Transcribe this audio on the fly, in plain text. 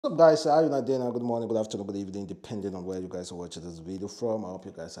What's up, guys? How you not doing? Good morning, good afternoon, good evening, depending on where you guys are watching this video from. I hope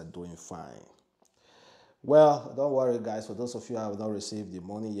you guys are doing fine. Well, don't worry, guys. For those of you who have not received the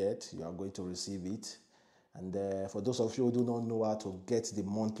money yet, you are going to receive it. And for those of you who do not know how to get the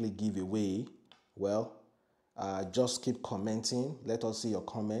monthly giveaway, well, just keep commenting. Let us see your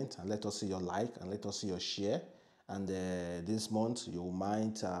comment, and let us see your like, and let us see your share. And this month, you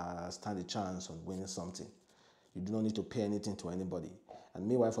might stand a chance on winning something. You do not need to pay anything to anybody. And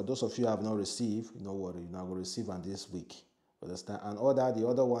meanwhile, for those of you who have not received, no worry, you're not going to receive on this week. Understand? And the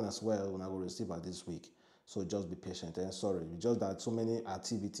other one as well, we're not going to receive on this week. So just be patient. And sorry, just that so many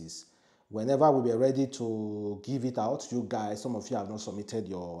activities. Whenever we were ready to give it out, you guys, some of you have not submitted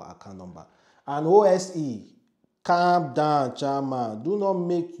your account number. And OSE, calm down, chairman. Do not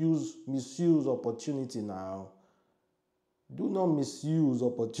misuse opportunity now. Do not misuse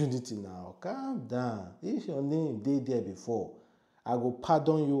opportunity now. Calm down. If your name did there before, I will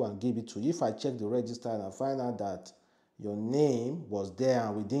pardon you and give it to you. If I check the register and I find out that your name was there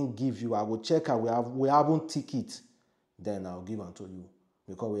and we didn't give you, I will check and we haven't tick it, then I'll give it to you.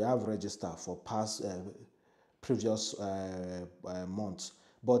 Because we have register for past previous months.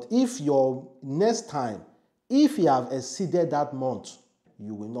 But if your next time, if you have exceeded that month,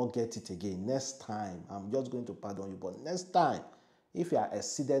 you will not get it again. Next time, I'm just going to pardon you, but next time, if you have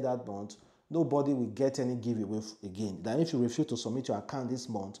exceeded that month, nobody will get any giveaway again. Then if you refuse to submit your account this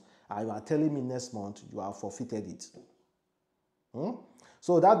month, and you are telling me next month, you have forfeited it.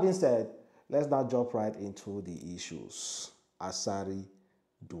 So that being said, let's now jump right into the issues. Asari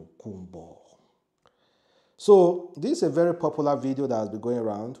Dokubo. So this is a very popular video that has been going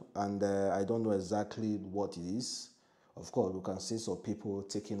around, and I don't know exactly what it is. Of course, you can see some people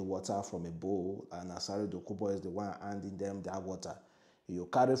taking water from a bowl, and Asari Dokubo is the one handing them that water. You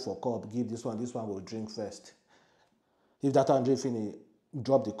carry for cup, give this one will drink first. If that one drink finish,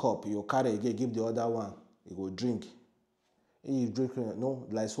 drop the cup, you carry again, give the other one, he will drink. He drink, no,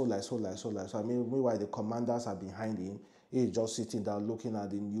 like so. I mean, meanwhile, the commanders are behind him. He is just sitting down looking at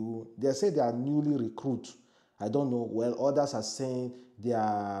the new. They say they are newly recruit. I don't know. Well, others are saying they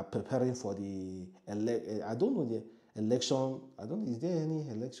are preparing for the I don't know the election. I don't know. Is there any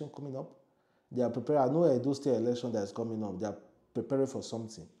election coming up? They are preparing. I know Edo State election that is coming up. They are preparing for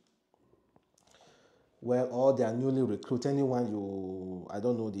something. Well, or they are newly recruit. Anyone I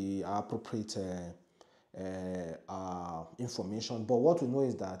don't know the appropriate information. But what we know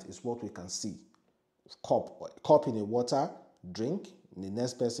is that is what we can see. Cup in a water, drink. The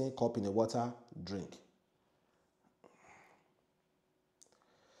next person, cup in a water, drink.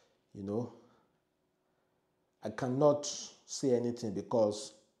 You know, I cannot say anything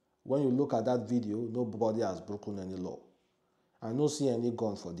because when you look at that video, nobody has broken any law. I don't see any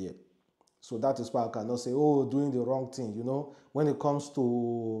gun for there. So that is why I cannot say, oh, doing the wrong thing. You know, when it comes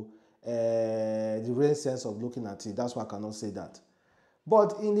to the real sense of looking at it, that's why I cannot say that.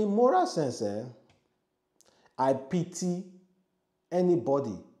 But in the moral sense, I pity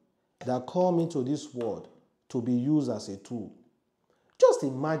anybody that come into this world to be used as a tool. Just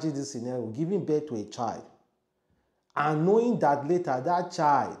imagine this scenario, giving birth to a child and knowing that later that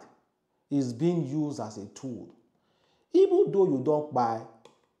child is being used as a tool. Even though you don't buy,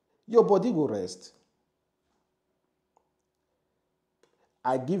 your body will rest.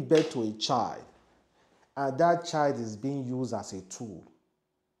 I give birth to a child and that child is being used as a tool.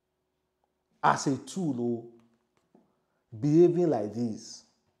 As a tool, oh, behaving like this.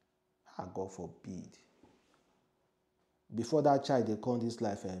 God forbid. Before that child they come this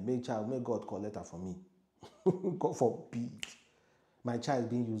life, may God collect her for me. God forbid. My child is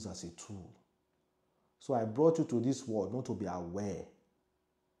being used as a tool. So I brought you to this world not to be aware,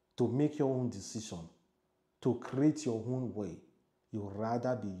 to make your own decision, to create your own way. You'd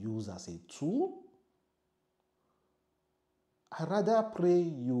rather be used as a tool? I rather pray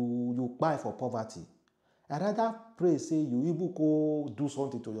you buy for poverty. I rather pray say you even go do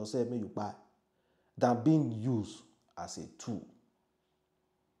something to yourself, may you buy, than being used as a tool.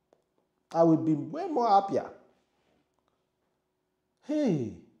 I will be way more happier.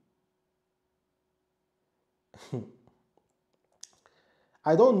 Hey.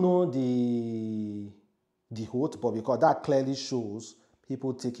 I don't know the oath, but because that clearly shows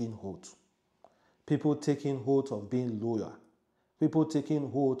people taking oath. People taking oath of being loyal. People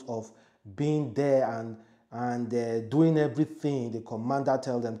taking oath of being there and doing everything the commander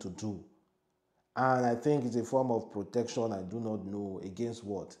tells them to do. And I think it's a form of protection. I do not know against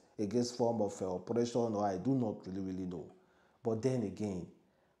what? Against form of operation, or I do not really know. But then again,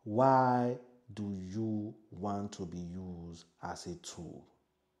 why do you want to be used as a tool?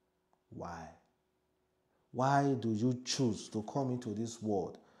 Why? Why do you choose to come into this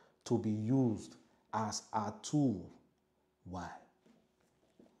world to be used as a tool. Why?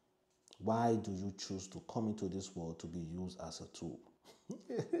 Why do you choose to come into this world to be used as a tool?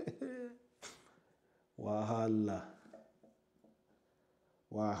 Wahala.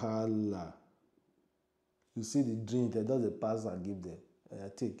 Wahala. You see the drink, they just pass and give them. Oh, yeah,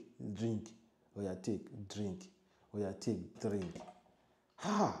 take, drink. Oh, yeah, take, drink. Oh, yeah, take, drink.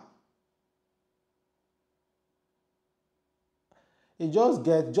 Ha! It just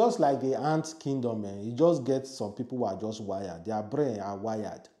get just like the ant kingdom, man. You just get some people who are just wired. Their brain are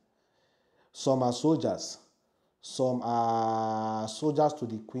wired. Some are soldiers. Some are soldiers to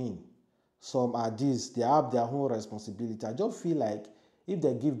the queen. Some are this. They have their own responsibility. I just feel like if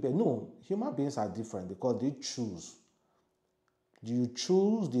they give birth, no, human beings are different because they choose. You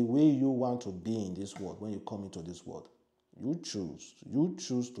choose the way you want to be in this world when you come into this world. You choose. You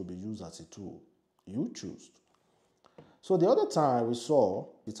choose to be used as a tool. You choose. So the other time we saw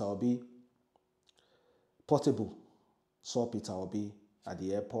Peter Obi, Portable, saw Peter Obi at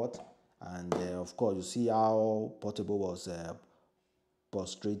the airport. And of course, you see how Portable was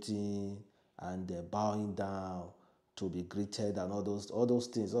prostrating and bowing down to be greeted and all those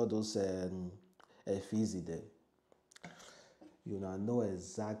things, all those easy there. You know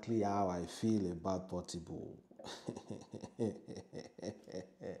exactly how I feel about Portable.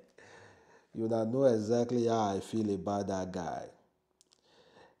 You know exactly how I feel about that guy.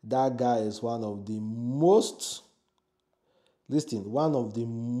 That guy is one of the most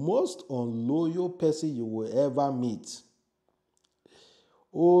unloyal person you will ever meet.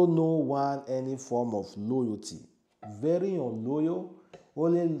 Oh, no one any form of loyalty. Very unloyal,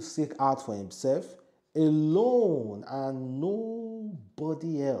 only seek out for himself, alone and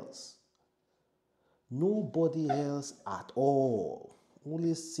nobody else. Nobody else at all.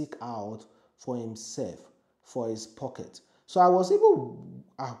 Only seek out for himself, for his pocket. So I was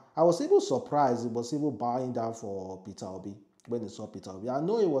even surprised he was even bowing down for Peter Obi when he saw Peter Obi. I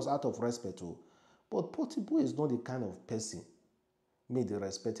know it was out of respect too, but Portable is not the kind of person may they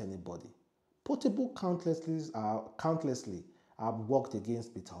respect anybody. Portable countlessly have worked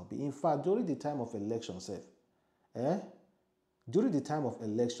against Peter Obi. In fact, during the time of election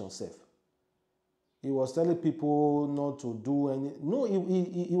he was telling people not to do any. No,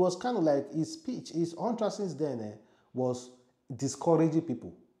 he was kind of like his speech, his entrance since then was discouraging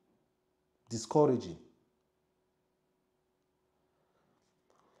people. Discouraging.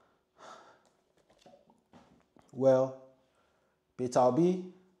 Well, Peter Obi,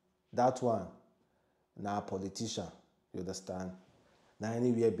 that one, now a politician, you understand? Now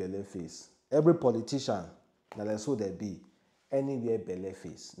anywhere belle face. Every politician, now that's who they be. Anywhere belle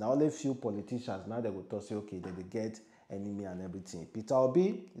face. Now only few politicians, now they will talk say, okay, they get enemy and everything. Peter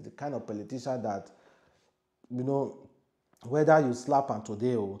Obi is the kind of politician that, whether you slap him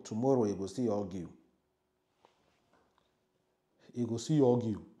today or tomorrow, he will still argue. He will still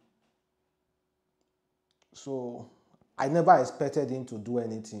argue. So I never expected him to do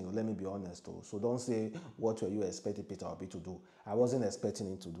anything, let me be honest. So don't say, what were you expecting Peter Obi to do? I wasn't expecting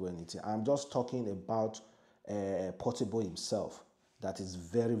him to do anything. I'm just talking about Portable himself that is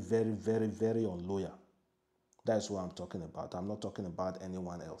very, very, very, very unloyal. That's what I'm talking about. I'm not talking about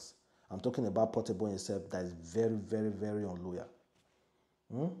anyone else. I'm talking about Portable himself that is very, very, very unloyal.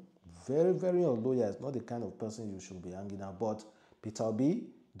 Very, very unloyal. It's not the kind of person you should be hanging out. But Peter Obi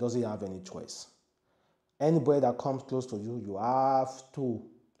doesn't have any choice. Anybody that comes close to you, you have to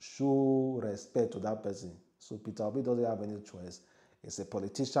show respect to that person. So Peter Obi doesn't have any choice. He's a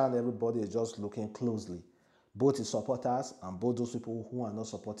politician. Everybody is just looking closely. Both his supporters and both those people who are not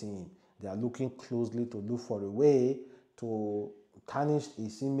supporting him. They are looking closely to look for a way to tarnish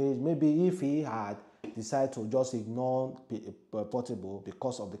his image. Maybe if he had decided to just ignore Portable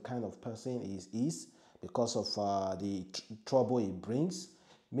because of the kind of person he is, because of the trouble he brings,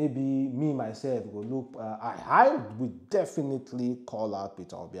 maybe me myself will look. I would definitely call out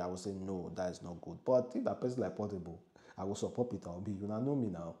Peter Obi. I will say no, that is not good. But if a person like Portable, I will support Peter Obi. You know me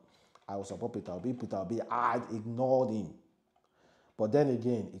now. I will support Peter Obi. Peter Obi, I ignored him. But then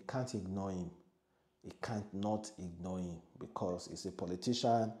again, he can't ignore him. He can't not ignore him because he's a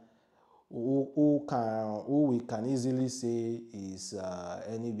politician who we can easily say is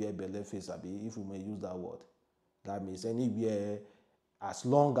anywhere belle face, if we may use that word. That means anywhere, as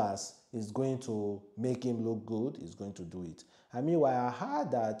long as it's going to make him look good, he's going to do it. I mean, I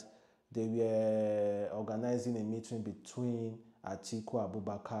heard that they were organizing a meeting between Atiku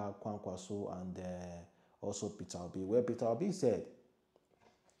Abubakar, Kwankwaso, and also Peter Obi, where Peter Obi said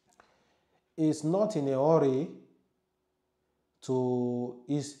he's not in a hurry to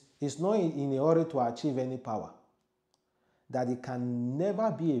he's not in a hurry to achieve any power. that he can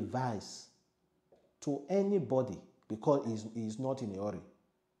never be a vice to anybody because he's not in a hurry.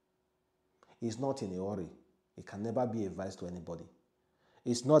 He's not in a hurry. He can never be a vice to anybody.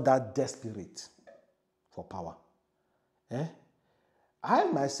 He's not that desperate for power. Eh? I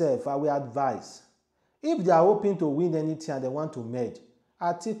myself, I will advise, if they are hoping to win anything and they want to merge,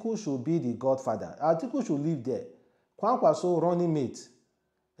 Atiku should be the godfather. Atiku should live there. Kwankwaso running mate.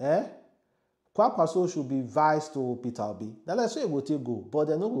 Kwankwaso should be vice to Peter Obi. Now let's say it will take go, but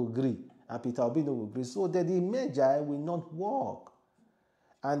they no go agree, and Peter Obi no go agree. So then the merger will not work.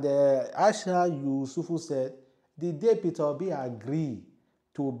 And Asha Yusufu said, the day Peter Obi agree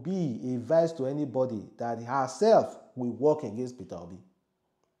to be a vice to anybody, that herself will work against Peter Obi.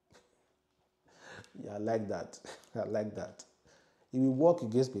 Yeah, I like that. I like that. He will work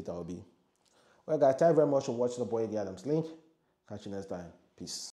against Peter Obi. Well, guys, thank you very much for watching the boy, the Adamslink. Catch you next time. Peace.